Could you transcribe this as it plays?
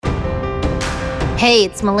Hey,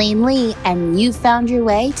 it's Melaine Lee, and you found your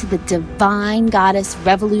way to the Divine Goddess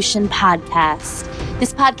Revolution podcast.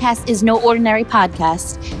 This podcast is no ordinary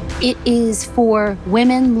podcast. It is for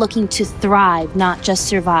women looking to thrive, not just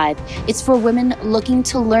survive. It's for women looking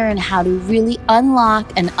to learn how to really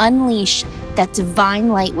unlock and unleash that divine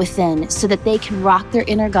light within so that they can rock their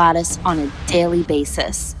inner goddess on a daily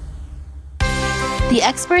basis. The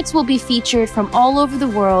experts will be featured from all over the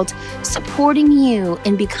world, supporting you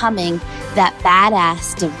in becoming that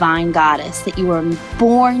badass divine goddess that you were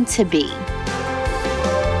born to be.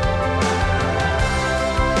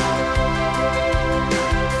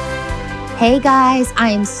 Hey guys,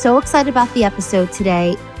 I am so excited about the episode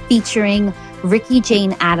today featuring Ricki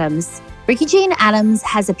Jane Adams. Ricki Jane Adams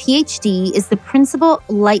has a PhD, is the principal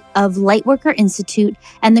of Lightworker Institute,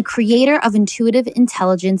 and the creator of Intuitive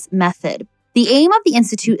Intelligence Method. The aim of the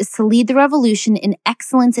Institute is to lead the revolution in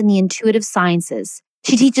excellence in the intuitive sciences.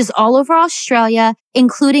 She teaches all over Australia,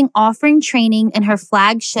 including offering training in her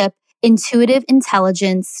flagship Intuitive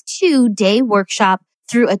Intelligence 2-day workshop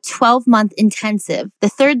through a 12-month intensive, the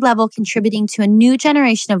third level contributing to a new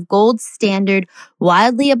generation of gold standard,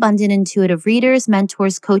 wildly abundant intuitive readers,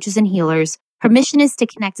 mentors, coaches, and healers. Her mission is to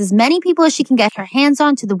connect as many people as she can get her hands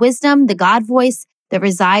on to the wisdom, the God voice that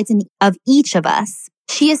resides in of each of us.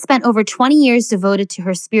 She has spent over 20 years devoted to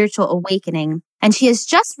her spiritual awakening, and she has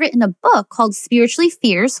just written a book called Spiritually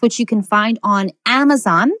Fierce, which you can find on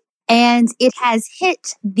Amazon, and it has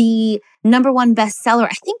hit the #1 bestseller,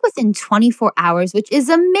 I think within 24 hours, which is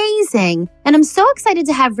amazing. And I'm so excited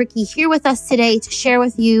to have Ricki here with us today to share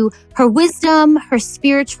with you her wisdom, her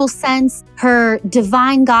spiritual sense, her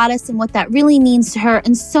divine goddess and what that really means to her,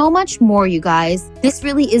 and so much more, you guys. This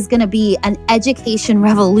really is going to be an education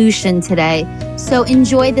revolution today. So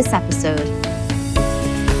enjoy this episode.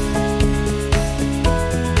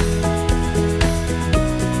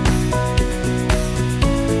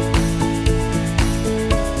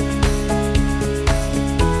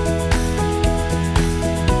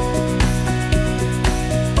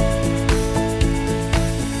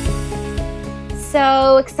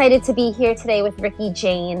 So excited to be here today with Ricki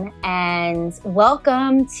Jane, and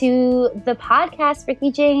welcome to the podcast,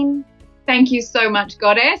 Ricki Jane. Thank you so much,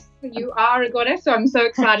 Goddess. You are a goddess, so I'm so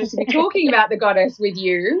excited to be talking about the goddess with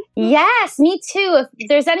you. Yes, me too. If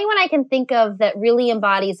there's anyone I can think of that really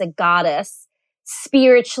embodies a goddess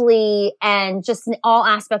spiritually and just in all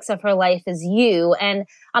aspects of her life, is you. And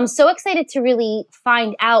I'm so excited to really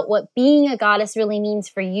find out what being a goddess really means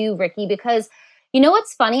for you, Ricki, because you know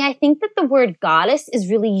what's funny? I think that the word goddess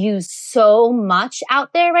is really used so much out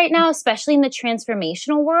there right now, especially in the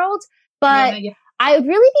transformational world. But I would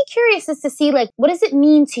really be curious as to see, what does it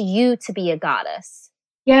mean to you to be a goddess?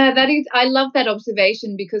 Yeah, I love that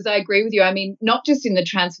observation because I agree with you. I mean, not just in the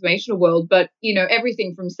transformational world, but,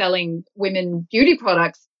 everything from selling women beauty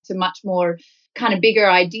products to much more kind of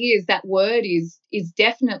bigger ideas. That word is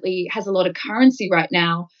definitely has a lot of currency right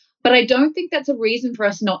now. But I don't think that's a reason for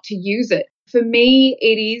us not to use it. For me,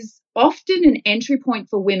 it is often an entry point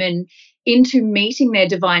for women into meeting their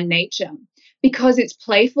divine nature because it's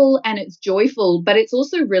playful and it's joyful, but it's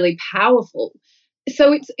also really powerful.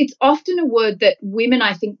 So it's often a word that women,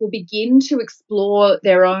 I think, will begin to explore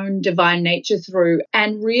their own divine nature through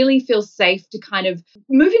and really feel safe to kind of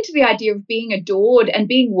move into the idea of being adored and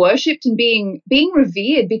being worshipped and being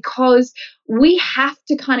revered, because we have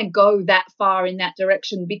to kind of go that far in that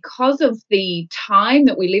direction because of the time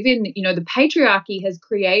that we live in. The patriarchy has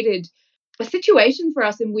created a situation for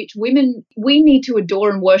us in which women, we need to adore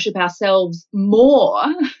and worship ourselves more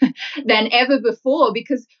than ever before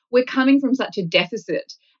because we're coming from such a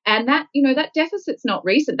deficit. And that deficit's not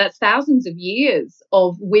recent. That's thousands of years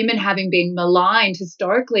of women having been maligned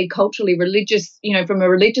historically, culturally, religious, from a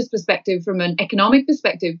religious perspective, from an economic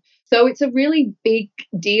perspective. So it's a really big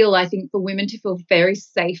deal, I think, for women to feel very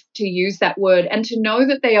safe to use that word and to know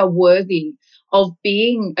that they are worthy of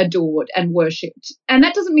being adored and worshipped. And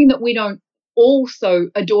that doesn't mean that we don't also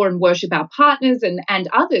adore and worship our partners and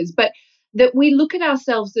others, but that we look at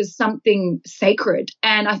ourselves as something sacred.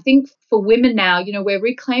 And I think for women now, we're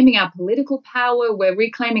reclaiming our political power, we're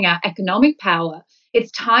reclaiming our economic power.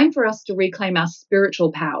 It's time for us to reclaim our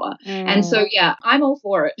spiritual power. And so, I'm all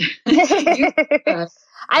for it.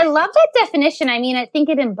 I love that definition. I mean, I think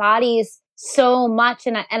it embodies so much.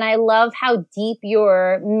 And I love how deep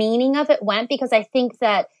your meaning of it went, because I think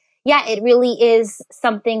that, it really is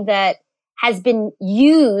something that has been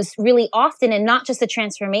used really often, and not just the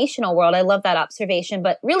transformational world. I love that observation,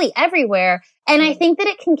 but really everywhere. And I think that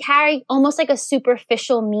it can carry almost like a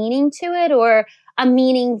superficial meaning to it, or a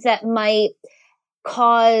meaning that might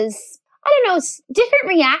cause I don't know, different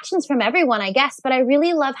reactions from everyone, I guess, but I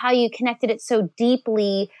really love how you connected it so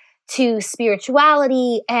deeply to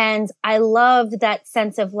spirituality. And I loved that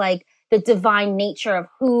sense of like the divine nature of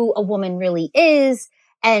who a woman really is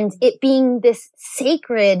and it being this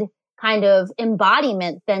sacred kind of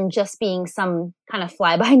embodiment than just being some kind of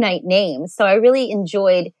fly by night name. So I really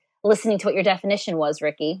enjoyed listening to what your definition was,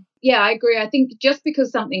 Ricky. Yeah, I agree. I think just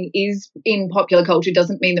because something is in popular culture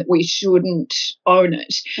doesn't mean that we shouldn't own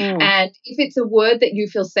it. And if it's a word that you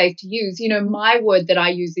feel safe to use, my word that I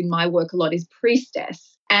use in my work a lot is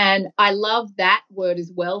priestess. And I love that word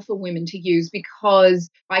as well for women to use because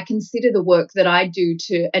I consider the work that I do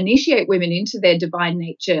to initiate women into their divine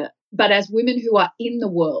nature, but as women who are in the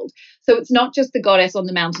world. So it's not just the goddess on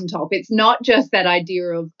the mountaintop. It's not just that idea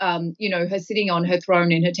of, her sitting on her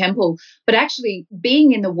throne in her temple, but actually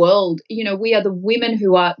being in the world. We are the women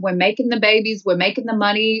we're making the babies, we're making the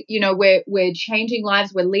money, we're changing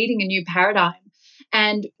lives, we're leading a new paradigm.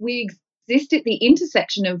 And we exist at the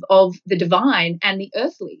intersection of the divine and the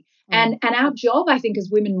earthly. And our job, I think, as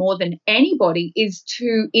women more than anybody is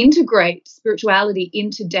to integrate spirituality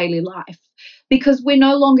into daily life. Because we're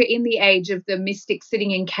no longer in the age of the mystics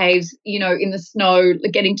sitting in caves, in the snow,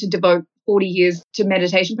 getting to devote 40 years to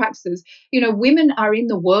meditation practices. Women are in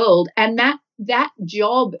the world, and that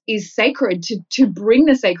job is sacred to bring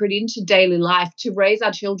the sacred into daily life, to raise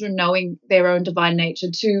our children knowing their own divine nature,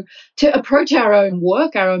 to approach our own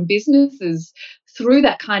work, our own businesses through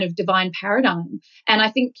that kind of divine paradigm. And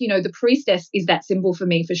I think, the priestess is that symbol for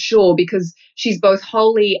me for sure, because she's both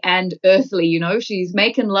holy and earthly, she's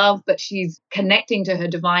making love, but she's connecting to her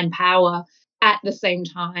divine power at the same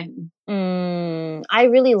time. I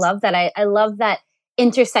really love that. I love that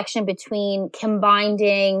intersection between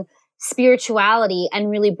combining spirituality and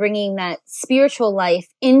really bringing that spiritual life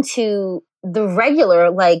into the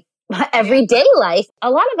regular, like everyday life.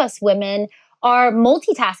 A lot of us women are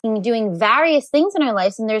multitasking, doing various things in our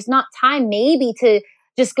lives, and there's not time maybe to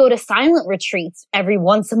just go to silent retreats every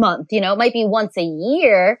once a month. It might be once a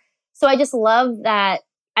year. So I just love that.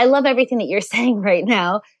 I love everything that you're saying right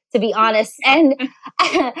now, to be honest. And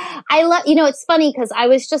I love, it's funny because I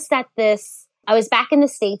was just I was back in the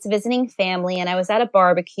States visiting family, and I was at a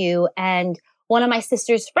barbecue, and one of my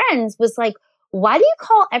sister's friends was like, "Why do you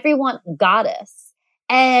call everyone goddess?"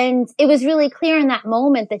 And it was really clear in that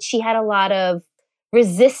moment that she had a lot of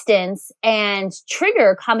resistance and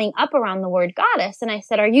trigger coming up around the word goddess. And I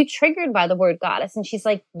said, "Are you triggered by the word goddess?" And she's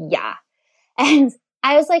like, "Yeah." And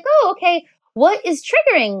I was like, "Oh, okay. What is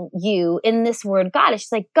triggering you in this word goddess?"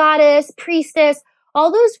 She's like, "Goddess, priestess,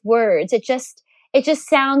 all those words. It just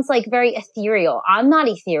sounds like very ethereal. I'm not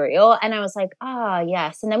ethereal." And I was like,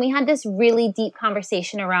 yes. And then we had this really deep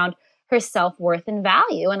conversation around her self-worth and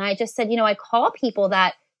value. And I just said, I call people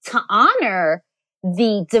that to honor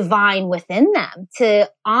the divine within them,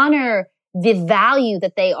 to honor the value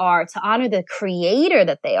that they are, to honor the creator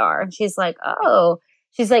that they are. And she's like, "Oh."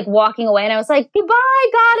 She's like walking away, and I was like, "Goodbye,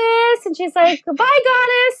 goddess." And she's like, "Goodbye,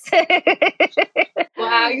 goddess."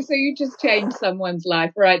 Wow, so you just changed someone's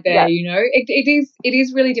life right there. Yeah. It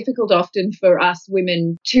is really difficult often for us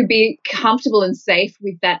women to be comfortable and safe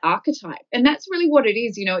with that archetype. And that's really what it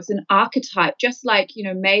is. It's an archetype, just like,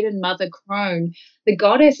 maiden, mother, crone. The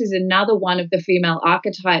goddess is another one of the female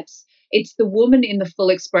archetypes. It's the woman in the full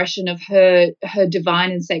expression of her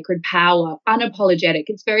divine and sacred power, unapologetic.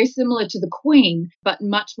 It's very similar to the queen, but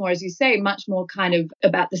much more, as you say, much more kind of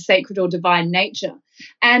about the sacred or divine nature.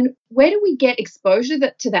 And where do we get exposure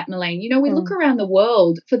to that, Melaine? We look around the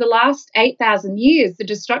world. For the last 8,000 years, the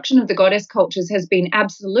destruction of the goddess cultures has been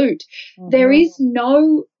absolute. There is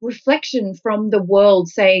no reflection from the world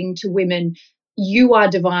saying to women, "You are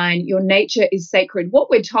divine, your nature is sacred." What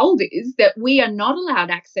we're told is that we are not allowed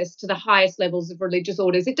access to the highest levels of religious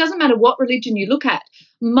orders. It doesn't matter what religion you look at.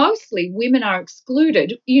 Mostly women are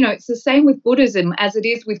excluded. It's the same with Buddhism as it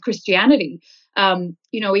is with Christianity.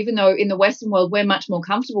 Even though in the Western world we're much more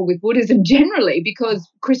comfortable with Buddhism generally, because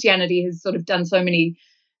Christianity has sort of done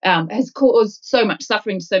has caused so much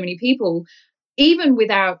suffering to so many people. Even with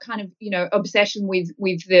our kind of, obsession with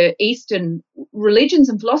the Eastern religions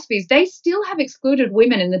and philosophies, they still have excluded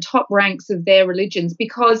women in the top ranks of their religions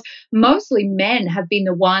because mostly men have been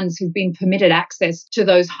the ones who've been permitted access to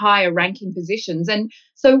those higher ranking positions. And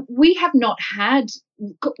so we have not had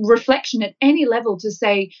reflection at any level to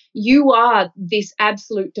say, you are this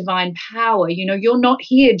absolute divine power. You're not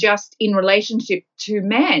here just in relationship to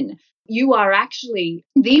men. you are actually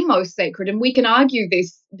the most sacred. And we can argue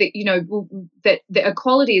this, that, you know, that the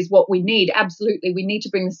equality is what we need. Absolutely. We need to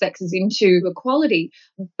bring the sexes into equality.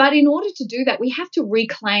 But in order to do that, we have to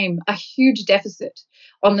reclaim a huge deficit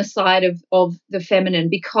on the side of the feminine,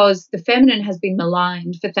 because the feminine has been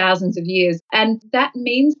maligned for thousands of years. And that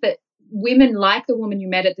means that women like the woman you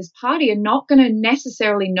met at this party are not going to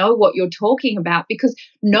necessarily know what you're talking about, because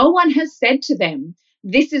no one has said to them,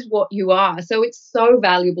 this is what you are. So it's so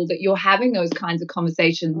valuable that you're having those kinds of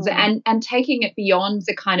conversations and taking it beyond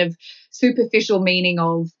the kind of superficial meaning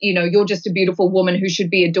of, you know, you're just a beautiful woman who should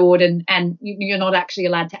be adored, and you're not actually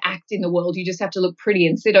allowed to act in the world. You just have to look pretty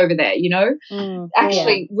and sit over there, you know,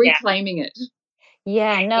 actually reclaiming it.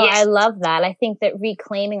 Yeah, no, I love that. I think that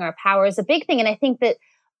reclaiming our power is a big thing. And I think that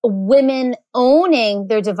women owning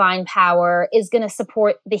their divine power is going to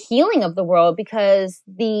support the healing of the world, because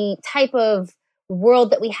the type of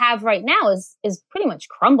world that we have right now is pretty much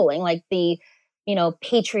crumbling. Like the, you know,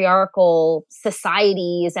 patriarchal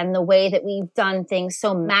societies and the way that we've done things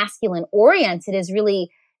so masculine oriented is really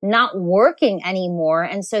not working anymore.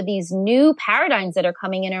 And so these new paradigms that are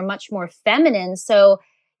coming in are much more feminine. So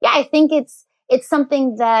yeah, I think it's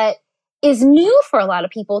something that is new for a lot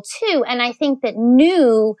of people too. And I think that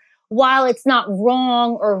new, while it's not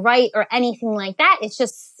wrong or right or anything like that, it's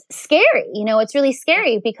just scary. You know, it's really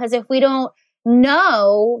scary, because if we don't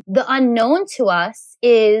know, the unknown to us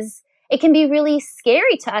it can be really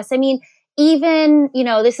scary to us. I mean, even, you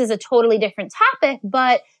know, this is a totally different topic,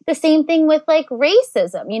 but the same thing with like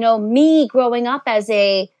racism. You know, me growing up as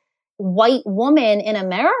a white woman in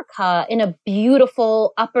America in a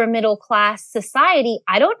beautiful upper middle class society,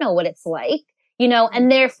 I don't know what it's like, you know,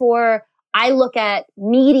 and therefore I look at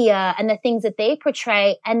media and the things that they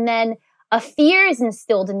portray, and then a fear is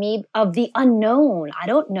instilled in me of the unknown. I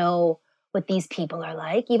don't know what these people are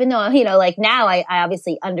like, even though, you know, like now I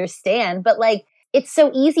obviously understand, but like, it's so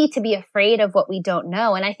easy to be afraid of what we don't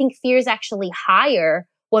know. And I think fear is actually higher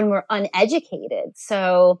when we're uneducated.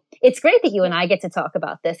 So it's great that you and I get to talk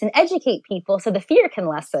about this and educate people so the fear can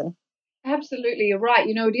lessen. Absolutely, you're right.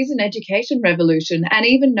 You know, it is an education revolution. And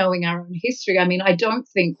even knowing our own history, I mean, I don't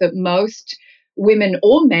think that most women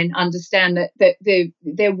or men understand that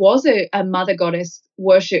there was a mother goddess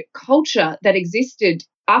worship culture that existed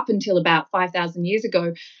up until about 5,000 years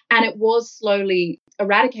ago, and it was slowly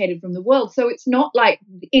eradicated from the world. So it's not like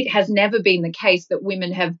it has never been the case that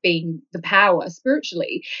women have been the power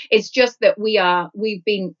spiritually. It's just that we've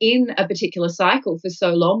been in a particular cycle for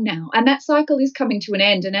so long now, and that cycle is coming to an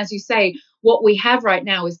end. And as you say, what we have right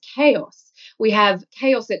now is chaos. We have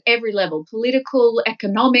chaos at every level, political,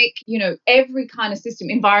 economic, you know, every kind of system,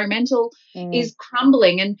 environmental is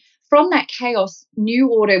crumbling. And from that chaos, new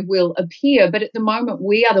order will appear. But at the moment,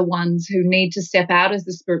 we are the ones who need to step out as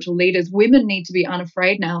the spiritual leaders. Women need to be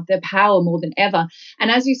unafraid now of their power more than ever. And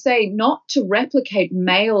as you say, not to replicate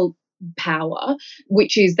male power,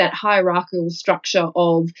 which is that hierarchical structure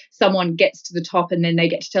of someone gets to the top and then they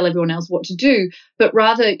get to tell everyone else what to do, but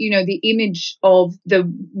rather, you know, the image of the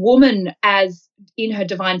woman as in her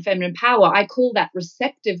divine feminine power. I call that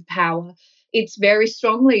receptive power. It's very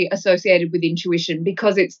strongly associated with intuition,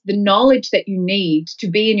 because it's the knowledge that you need to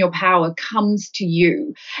be in your power comes to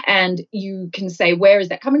you. And you can say, where is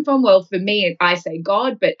that coming from? Well, for me, I say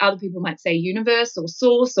God, but other people might say universe or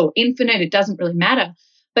source or infinite. It doesn't really matter.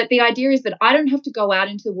 But the idea is that I don't have to go out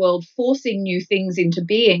into the world forcing new things into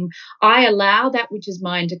being. I allow that which is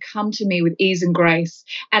mine to come to me with ease and grace.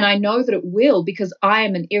 And I know that it will, because I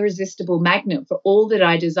am an irresistible magnet for all that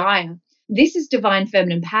I desire. This is divine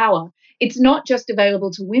feminine power. It's not just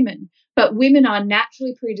available to women, but women are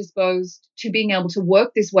naturally predisposed to being able to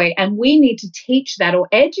work this way. And we need to teach that, or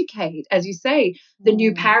educate, as you say, the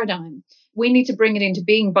new paradigm. We need to bring it into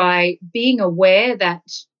being by being aware that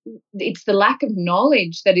it's the lack of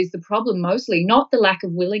knowledge that is the problem mostly, not the lack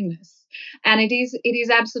of willingness. And it is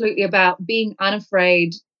absolutely about being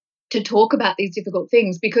unafraid to talk about these difficult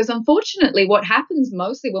things, because unfortunately what happens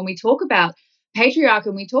mostly when we talk about patriarchy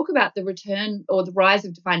and we talk about the return or the rise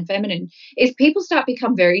of divine feminine is people start to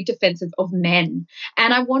become very defensive of men.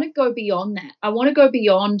 And I want to go beyond that. I want to go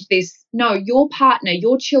beyond this. No, your partner,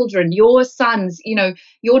 your children, your sons, you know,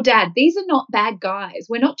 your dad, these are not bad guys.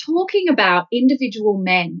 We're not talking about individual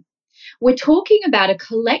men. We're talking about a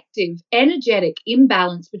collective energetic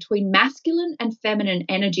imbalance between masculine and feminine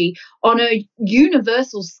energy on a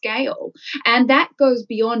universal scale. And that goes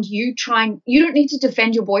beyond you don't need to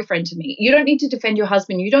defend your boyfriend to me. You don't need to defend your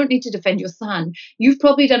husband. You don't need to defend your son. You've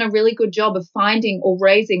probably done a really good job of finding or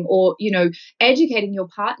raising or, you know, educating your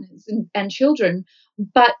partners and children.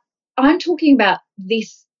 But I'm talking about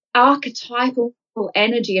this archetypal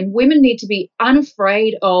energy, and women need to be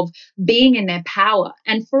unafraid of being in their power.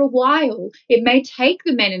 And for a while, it may take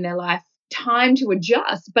the men in their life time to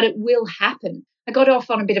adjust, but it will happen. I got off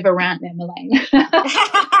on a bit of a rant there, Melaine.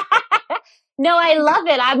 No, I love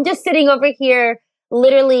it. I'm just sitting over here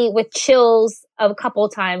literally with chills a couple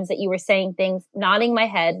of times that you were saying things, nodding my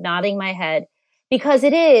head, because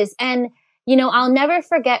it is. And, you know, I'll never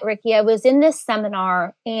forget, Ricky, I was in this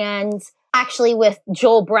seminar and actually with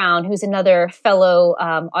Joel Brown, who's another fellow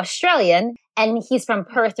Australian, and he's from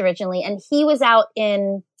Perth originally. And he was out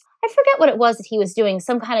in, I forget what it was that he was doing,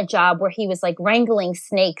 some kind of job where he was like wrangling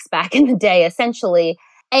snakes back in the day, essentially.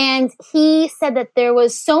 And he said that there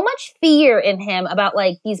was so much fear in him about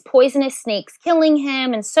like these poisonous snakes killing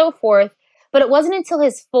him and so forth. But it wasn't until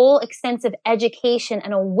his full extensive education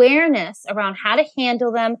and awareness around how to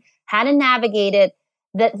handle them, how to navigate it,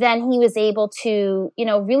 that then he was able to, you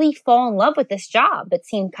know, really fall in love with this job that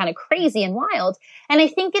seemed kind of crazy and wild. And I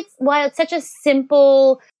think while it's such a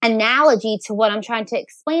simple analogy to what I'm trying to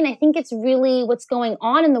explain, I think it's really what's going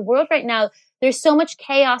on in the world right now. There's so much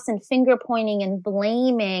chaos and finger pointing and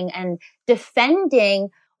blaming and defending,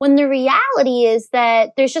 when the reality is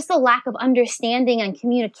that there's just a lack of understanding and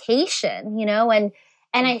communication, you know, and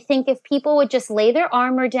I think if people would just lay their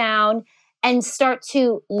armor down and start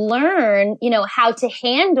to learn, you know, how to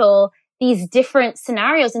handle these different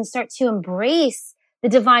scenarios and start to embrace the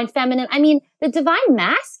divine feminine. I mean, the divine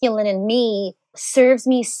masculine in me serves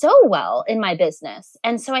me so well in my business.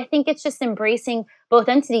 And so I think it's just embracing both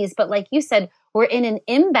entities. But like you said, we're in an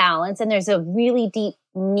imbalance and there's a really deep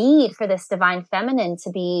need for this divine feminine to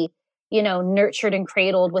be, you know, nurtured and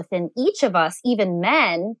cradled within each of us, even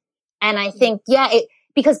men. And I think,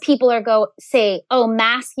 because people say, oh,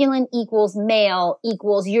 masculine equals male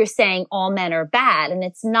equals you're saying all men are bad. And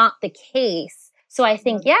it's not the case. So I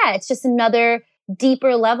think, it's just another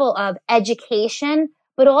deeper level of education,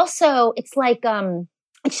 but also it's like,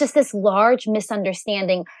 it's just this large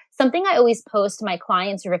misunderstanding. Something I always pose to my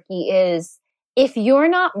clients, Ricky, is if you're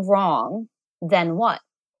not wrong, then what?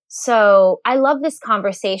 So I love this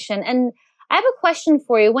conversation. And I have a question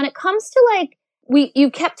for you. When it comes to like,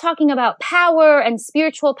 you kept talking about power and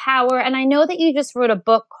spiritual power. And I know that you just wrote a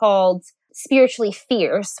book called Spiritually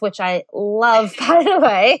Fierce, which I love, by the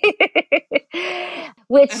way.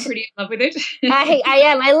 Which I'm pretty in love with it. I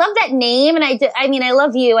am. I love that name. And I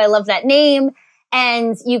love you. I love that name.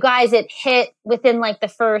 And you guys, it hit within like the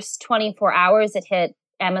first 24 hours, it hit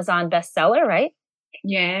Amazon bestseller, right?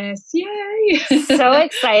 Yes. Yay. So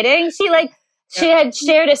exciting. She had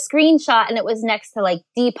shared a screenshot and it was next to like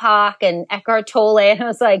Deepak and Eckhart Tolle. And I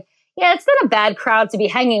was like, yeah, it's not a bad crowd to be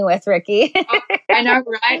hanging with, Ricky. I know,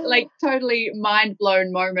 right? Like totally mind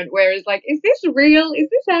blown moment where it's like, is this real? Is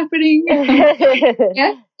this happening?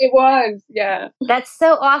 Yes, it was. Yeah. That's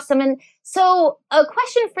so awesome. And so a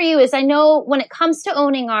question for you is, I know when it comes to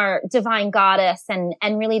owning our divine goddess and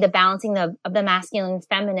really the balancing of the masculine and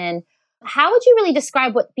feminine, how would you really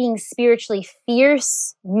describe what being spiritually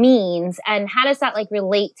fierce means? And how does that like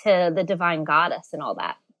relate to the divine goddess and all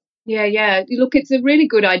that? Yeah. Look, it's a really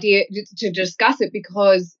good idea to discuss it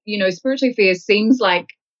because, you know, spiritually fierce seems like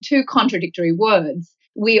two contradictory words.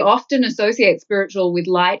 We often associate spiritual with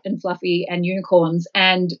light and fluffy and unicorns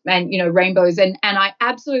and you know, rainbows. And I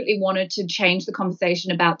absolutely wanted to change the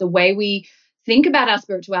conversation about the way we think about our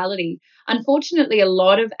spirituality. Unfortunately, a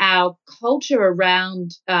lot of our culture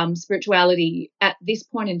around spirituality at this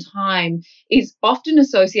point in time is often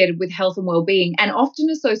associated with health and well-being and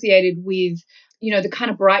often associated with, you know, the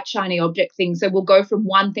kind of bright, shiny object thing. So we'll go from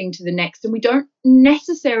one thing to the next and we don't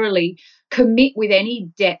necessarily commit with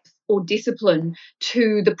any depth or discipline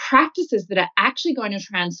to the practices that are actually going to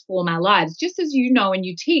transform our lives. Just as you know, and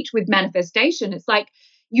you teach with manifestation, it's like,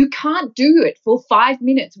 you can't do it for 5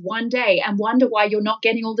 minutes one day and wonder why you're not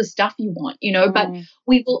getting all the stuff you want, you know, but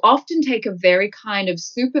we will often take a very kind of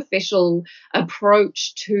superficial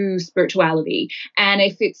approach to spirituality. And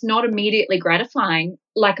if it's not immediately gratifying,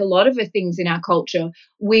 like a lot of the things in our culture,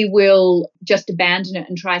 we will just abandon it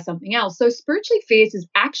and try something else. So spiritually fierce is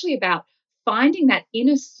actually about finding that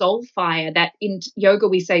inner soul fire, that in yoga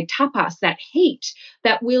we say tapas, that heat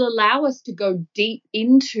that will allow us to go deep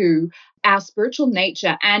into our spiritual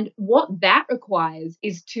nature. And what that requires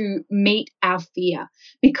is to meet our fear,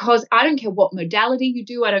 because I don't care what modality you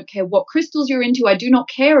do. I don't care what crystals you're into. I do not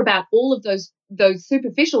care about all of those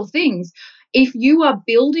superficial things. If you are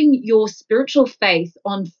building your spiritual faith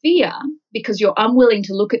on fear because you're unwilling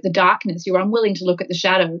to look at the darkness, you're unwilling to look at the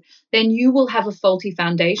shadow, then you will have a faulty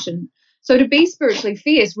foundation. So to be spiritually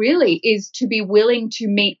fierce really is to be willing to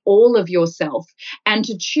meet all of yourself and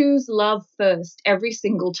to choose love first every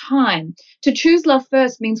single time. To choose love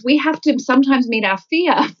first means we have to sometimes meet our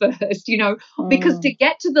fear first, because to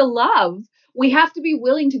get to the love, we have to be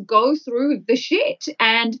willing to go through the shit.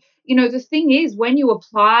 And, the thing is, when you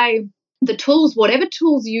apply the tools, whatever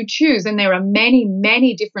tools you choose, and there are many,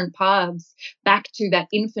 many different paths back to that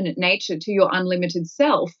infinite nature, to your unlimited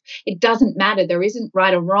self, it doesn't matter. There isn't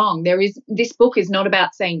right or wrong. This book is not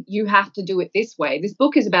about saying you have to do it this way. This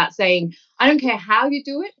book is about saying, I don't care how you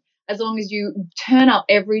do it, as long as you turn up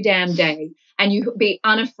every damn day and you be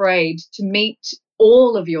unafraid to meet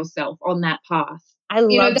all of yourself on that path. I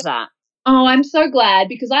love that. Oh, I'm so glad,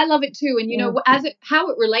 because I love it too. And,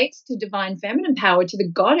 how it relates to divine feminine power, to the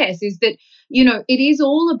goddess, is that, it is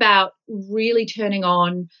all about really turning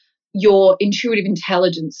on your intuitive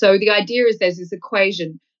intelligence. So the idea is there's this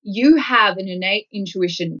equation. You have an innate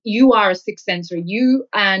intuition. You are a sixth senser. You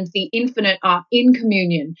and the infinite are in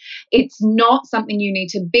communion. It's not something you need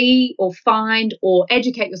to be or find or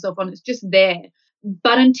educate yourself on. It's just there.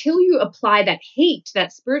 But until you apply that heat,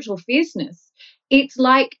 that spiritual fierceness, it's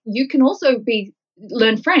like you can also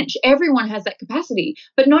learn French. Everyone has that capacity,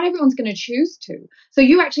 but not everyone's going to choose to. So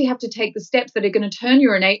you actually have to take the steps that are going to turn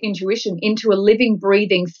your innate intuition into a living,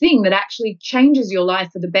 breathing thing that actually changes your life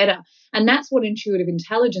for the better. And that's what intuitive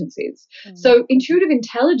intelligence is. So intuitive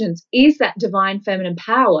intelligence is that divine feminine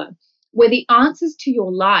power where the answers to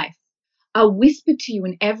your life are whispered to you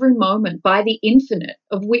in every moment by the infinite,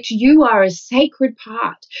 of which you are a sacred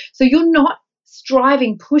part. So you're not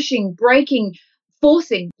striving, pushing, breaking,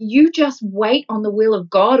 forcing. You just wait on the will of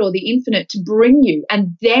God or the infinite to bring you,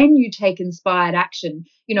 and then you take inspired action.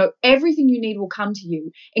 Everything you need will come to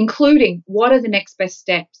you, including what are the next best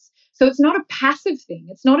steps. So it's not a passive thing.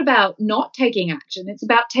 It's not about not taking action. It's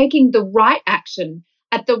about taking the right action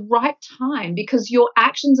at the right time, because your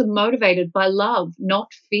actions are motivated by love,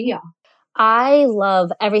 not fear. I love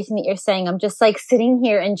everything that you're saying. I'm just like sitting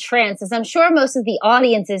here in trance, as I'm sure most of the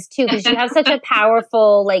audience is too, because you have such a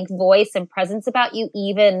powerful voice and presence about you,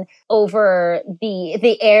 even over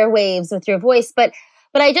the airwaves with your voice. But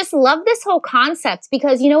I just love this whole concept,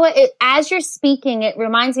 because you know what? As you're speaking, it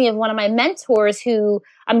reminds me of one of my mentors who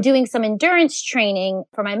I'm doing some endurance training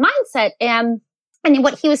for my mindset. And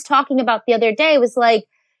what he was talking about the other day was like,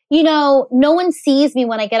 no one sees me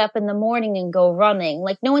when I get up in the morning and go running.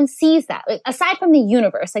 No one sees that. Aside from the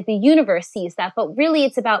universe, the universe sees that. But really,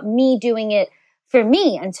 it's about me doing it for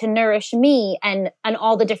me and to nourish me and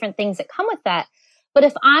all the different things that come with that. But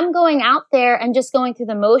if I'm going out there and just going through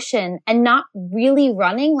the motion and not really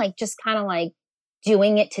running, just kind of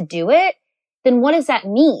doing it to do it, then what does that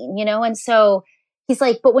mean? And so he's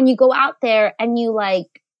like, but when you go out there and you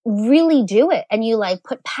really do it and you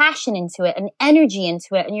put passion into it and energy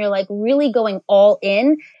into it and you're really going all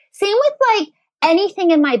in. Same with anything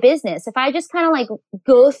in my business. If I just kind of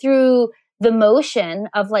go through the motion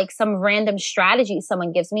of some random strategy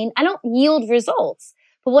someone gives me, I don't yield results.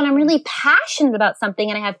 But when I'm really passionate about something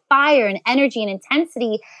and I have fire and energy and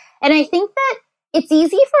intensity, and I think that it's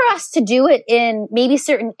easy for us to do it in maybe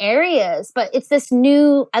certain areas, but it's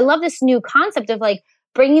I love this new concept of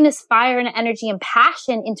bringing this fire and energy and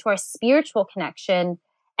passion into our spiritual connection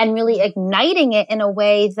and really igniting it in a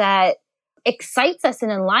way that excites us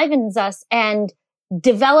and enlivens us and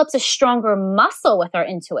develops a stronger muscle with our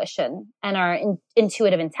intuition and our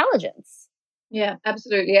intuitive intelligence. Yeah,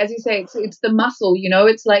 absolutely. As you say, it's the muscle,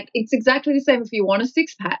 it's exactly the same if you want a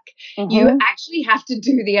six pack. Mm-hmm. You actually have to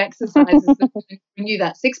do the exercises that bring you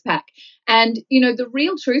that six pack. And, the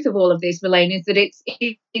real truth of all of this, Verlaine, is that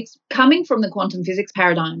it's coming from the quantum physics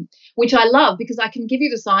paradigm, which I love because I can give you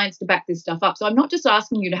the science to back this stuff up. So I'm not just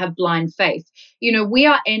asking you to have blind faith. We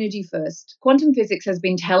are energy first. Quantum physics has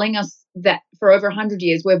been telling us that for over 100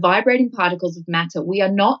 years, we're vibrating particles of matter. We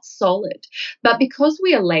are not solid. But because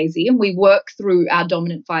we are lazy and we work through our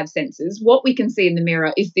dominant five senses, what we can see in the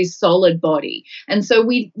mirror is this solid body. And so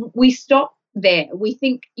we stop there. We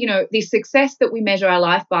think, the success that we measure our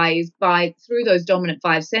life by is through those dominant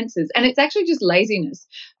five senses. And it's actually just laziness,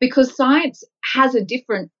 because science has a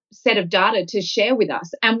different set of data to share with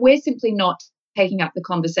us, and we're simply not taking up the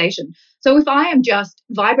conversation. So if I am just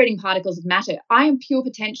vibrating particles of matter, I am pure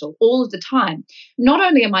potential all of the time. Not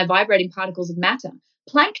only am I vibrating particles of matter,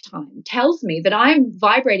 Planck time tells me that I am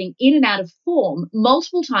vibrating in and out of form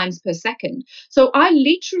multiple times per second. So I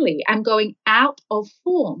literally am going out of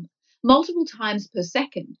form multiple times per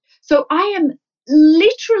second. So I am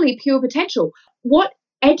literally pure potential. What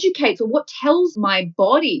educates or what tells my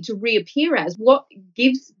body to reappear as, what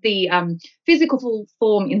gives the physical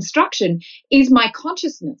form instruction is my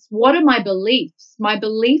consciousness. What are my beliefs? My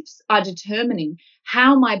beliefs are determining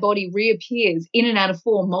how my body reappears in and out of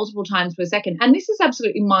form multiple times per second. And this is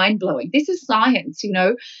absolutely mind-blowing. This is science, you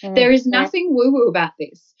know. There is nothing woo-woo about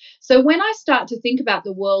this. So when I start to think about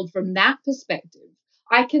the world from that perspective,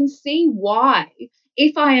 I can see why,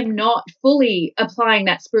 if I am not fully applying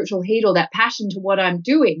that spiritual heat or that passion to what I'm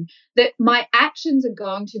doing, that my actions are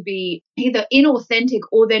going to be either inauthentic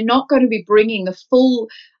or they're not going to be bringing the full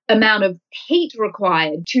amount of heat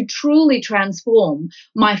required to truly transform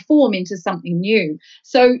my form into something new.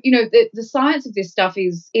 So, you know, the science of this stuff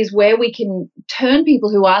is where we can turn people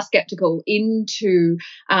who are skeptical into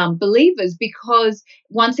believers, because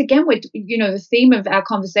once again, the theme of our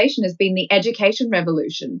conversation has been the education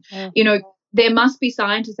revolution. You know, there must be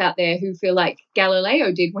scientists out there who feel like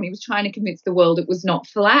Galileo did when he was trying to convince the world it was not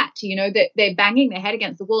flat, you know, that they're banging their head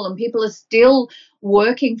against the wall, and people are still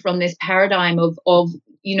working from this paradigm of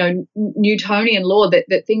you know, Newtonian law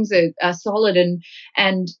that things are solid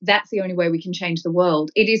and that's the only way we can change the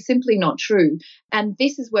world. It is simply not true. And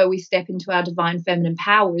this is where we step into our divine feminine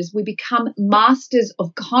power, is we become masters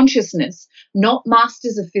of consciousness, not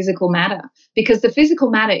masters of physical matter, because the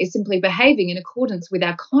physical matter is simply behaving in accordance with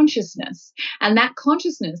our consciousness. And that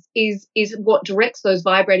consciousness is what directs those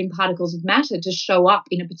vibrating particles of matter to show up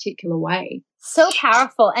in a particular way. So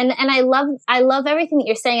powerful. And I love everything that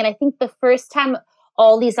you're saying. And I think the first time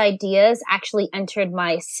all these ideas actually entered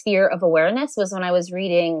my sphere of awareness was when I was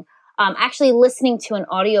reading, actually listening to an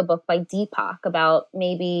audiobook by Deepak about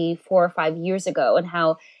maybe 4 or 5 years ago, and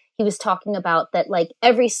how he was talking about that, like,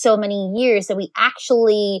 every so many years that we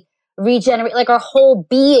actually regenerate, like our whole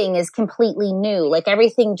being is completely new. Like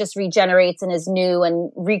everything just regenerates and is new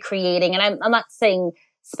and recreating. And I'm not saying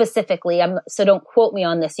specifically, so don't quote me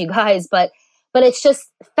on this, you guys, but it's just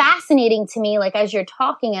fascinating to me, like, as you're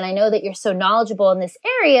talking, and I know that you're so knowledgeable in this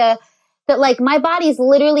area, that, like, my body's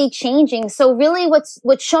literally changing. So really what's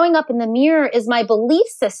showing up in the mirror is my belief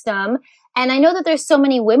system. And I know that there's so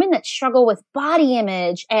many women that struggle with body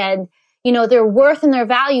image and, you know, their worth and their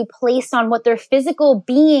value placed on what their physical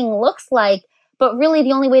being looks like. But really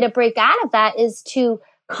the only way to break out of that is to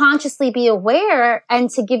consciously be aware and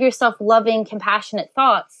to give yourself loving, compassionate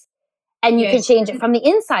thoughts. And you can change it from the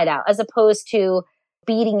inside out, as opposed to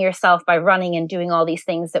beating yourself by running and doing all these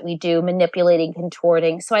things that we do, manipulating,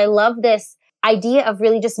 contorting. So I love this idea of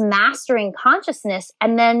really just mastering consciousness.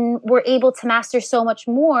 And then we're able to master so much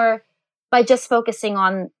more by just focusing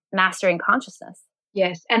on mastering consciousness.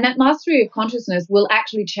 Yes, and that mastery of consciousness will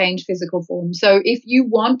actually change physical form. So if you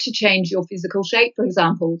want to change your physical shape, for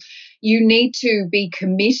example, you need to be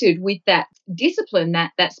committed with that discipline,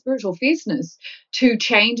 that spiritual fierceness, to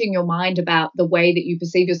changing your mind about the way that you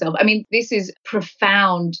perceive yourself. I mean, this is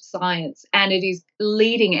profound science, and it is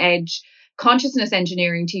leading edge consciousness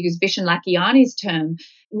engineering, to use Vishen Lakhiani's term.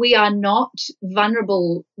 We are not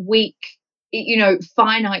vulnerable, weak, you know,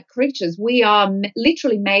 finite creatures. We are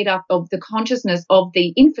literally made up of the consciousness of the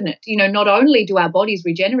infinite. You know, not only do our bodies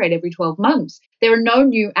regenerate every 12 months, there are no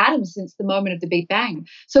new atoms since the moment of the Big Bang.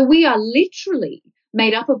 So we are literally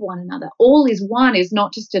made up of one another. All is one is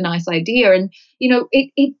not just a nice idea. And, you know,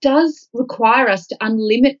 it does require us to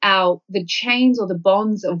unlimit the chains or the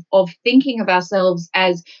bonds of thinking of ourselves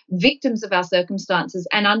as victims of our circumstances,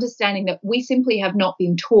 and understanding that we simply have not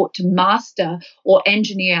been taught to master or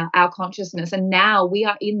engineer our consciousness. And now we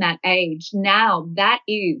are in that age. Now that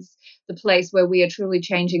is the place where we are truly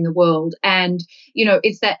changing the world. And, you know,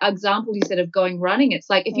 it's that example you said of going running. It's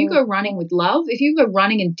like, if you go running with love, if you go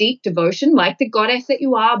running in deep devotion, like the goddess that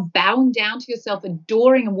you are, bowing down to yourself,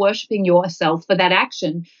 adoring and worshiping yourself for that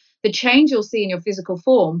action, the change you'll see in your physical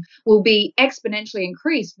form will be exponentially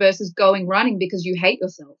increased versus going running because you hate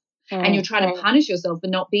yourself. And you're trying to punish yourself for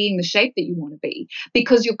not being the shape that you want to be,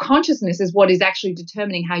 because your consciousness is what is actually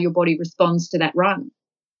determining how your body responds to that run.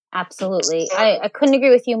 Absolutely. I couldn't agree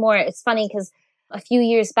with you more. It's funny because a few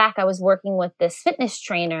years back, I was working with this fitness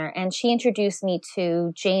trainer, and she introduced me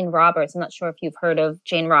to Jane Roberts. I'm not sure if you've heard of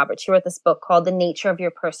Jane Roberts. She wrote this book called The Nature of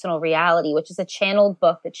Your Personal Reality, which is a channeled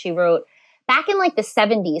book that she wrote back in like the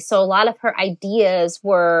 70s. So a lot of her ideas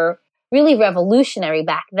were really revolutionary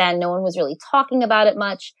back then. No one was really talking about it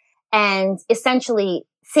much. And essentially,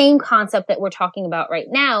 same concept that we're talking about right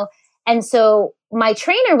now. And so my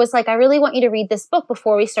trainer was like, I really want you to read this book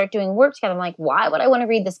before we start doing work together. I'm like, why would I want to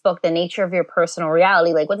read this book, The Nature of Your Personal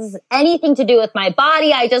Reality? Like, what does this anything to do with my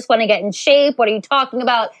body? I just want to get in shape. What are you talking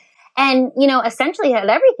about? And, you know, essentially it had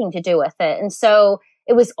everything to do with it. And so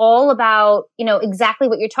it was all about, exactly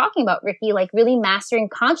what you're talking about, Ricky, like really mastering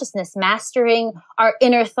consciousness, mastering our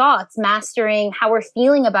inner thoughts, mastering how we're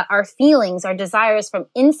feeling about our feelings, our desires from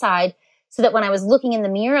inside, so that when I was looking in the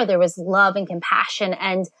mirror, there was love and compassion.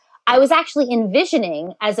 And I was actually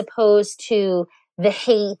envisioning, as opposed to the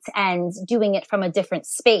hate and doing it from a different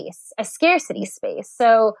space, a scarcity space.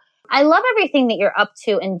 So I love everything that you're up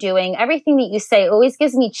to and doing. Everything that you say always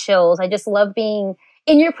gives me chills. I just love being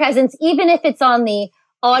in your presence, even if it's on the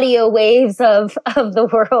audio waves of the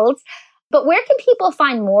world. But where can people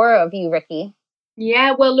find more of you, Ricky?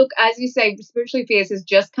 Yeah, well, look, as you say, Spiritually Fierce has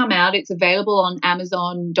just come out. It's available on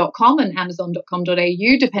Amazon.com and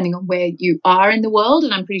Amazon.com.au, depending on where you are in the world.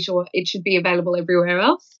 And I'm pretty sure it should be available everywhere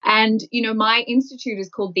else. And, my institute is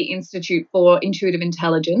called the Institute for Intuitive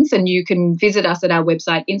Intelligence. And you can visit us at our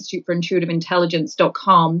website,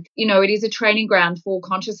 instituteforintuitiveintelligence.com. It is a training ground for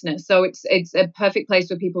consciousness. So it's a perfect place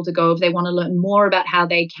for people to go if they want to learn more about how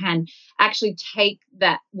they can actually take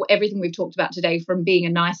that, everything we've talked about today, from being a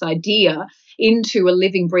nice idea into a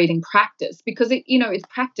living, breathing practice, because it's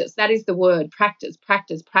practice. That is the word, practice,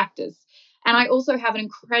 practice, practice. And I also have an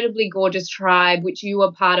incredibly gorgeous tribe, which you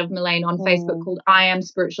are part of, Melaine, on Facebook, called I Am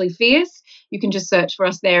Spiritually Fierce. You can just search for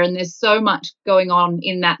us there. And there's so much going on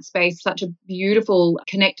in that space, such a beautiful,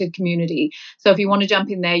 connected community. So if you want to jump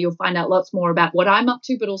in there, you'll find out lots more about what I'm up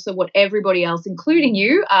to, but also what everybody else, including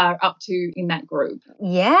you, are up to in that group.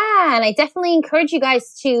 Yeah. And I definitely encourage you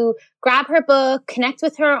guys to grab her book, connect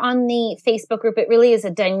with her on the Facebook group. It really is a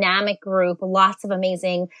dynamic group, lots of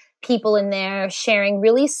amazing people in there sharing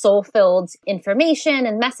really soul-filled information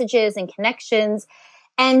and messages and connections.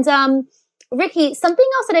 And Ricky, something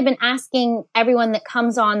else that I've been asking everyone that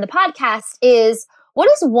comes on the podcast is,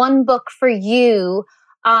 what is one book for you?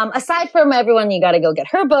 Aside from everyone, you got to go get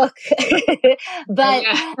her book. but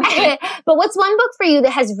what's one book for you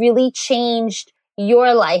that has really changed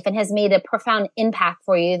your life and has made a profound impact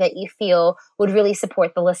for you that you feel would really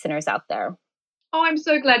support the listeners out there? Oh, I'm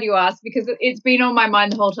so glad you asked, because it's been on my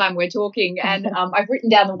mind the whole time we're talking. And I've written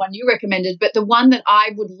down the one you recommended, but the one that I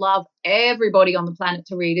would love everybody on the planet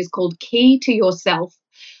to read is called Key to Yourself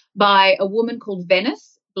by a woman called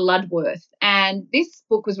Venice Bloodworth. And this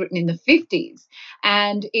book was written in the 50s,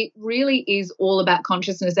 and it really is all about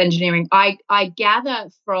consciousness engineering. I gather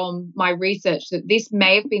from my research that this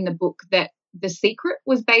may have been the book that The Secret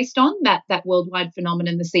was based on, that worldwide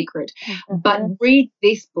phenomenon, The Secret. Mm-hmm. But read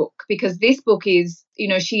this book, because this book is,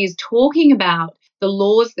 she is talking about the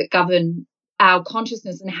laws that govern our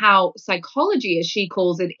consciousness and how psychology, as she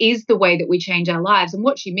calls it, is the way that we change our lives. And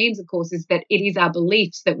what she means, of course, is that it is our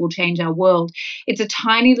beliefs that will change our world. It's a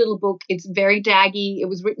tiny little book. It's very daggy. It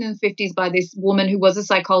was written in the 50s by this woman who was a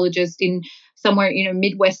psychologist in somewhere,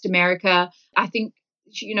 Midwest America. I think,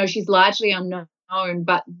 she's largely unknown.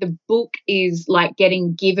 But the book is like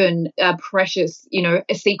getting given a precious, a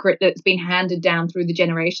secret that's been handed down through the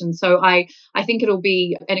generations. So I think it'll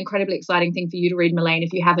be an incredibly exciting thing for you to read, Melaine,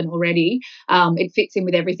 if you haven't already. It fits in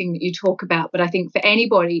with everything that you talk about. But I think for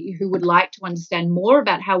anybody who would like to understand more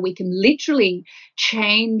about how we can literally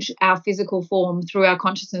change our physical form through our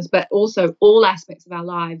consciousness, but also all aspects of our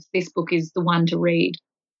lives, this book is the one to read.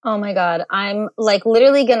 Oh my God. I'm like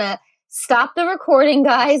literally going to stop the recording,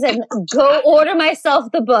 guys, and go order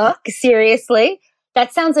myself the book. Seriously.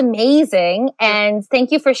 That sounds amazing. And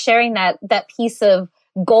thank you for sharing that piece of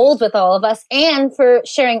gold with all of us, and for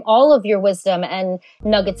sharing all of your wisdom and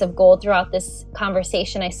nuggets of gold throughout this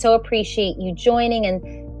conversation. I so appreciate you joining,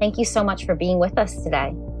 and thank you so much for being with us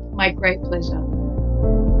today. My great pleasure.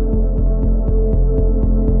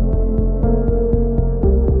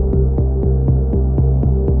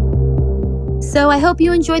 So I hope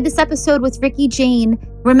you enjoyed this episode with Ricky Jane.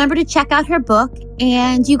 Remember to check out her book.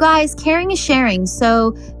 And you guys, caring is sharing.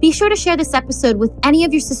 So be sure to share this episode with any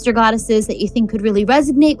of your sister goddesses that you think could really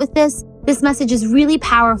resonate with this. This message is really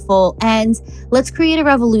powerful, and let's create a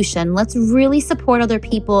revolution. Let's really support other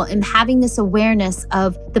people in having this awareness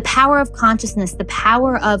of the power of consciousness, the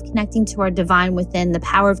power of connecting to our divine within, the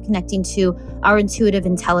power of connecting to our intuitive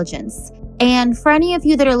intelligence. And for any of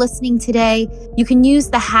you that are listening today, you can use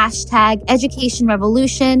the hashtag Education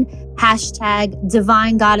Revolution, hashtag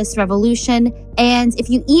Divine Goddess Revolution. And if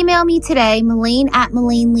you email me today,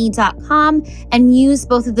 Melaine@MelaineLee.com, and use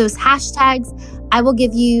both of those hashtags, I will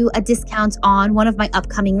give you a discount on one of my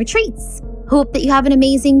upcoming retreats. Hope that you have an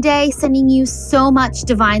amazing day. Sending you so much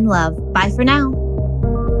divine love. Bye for now.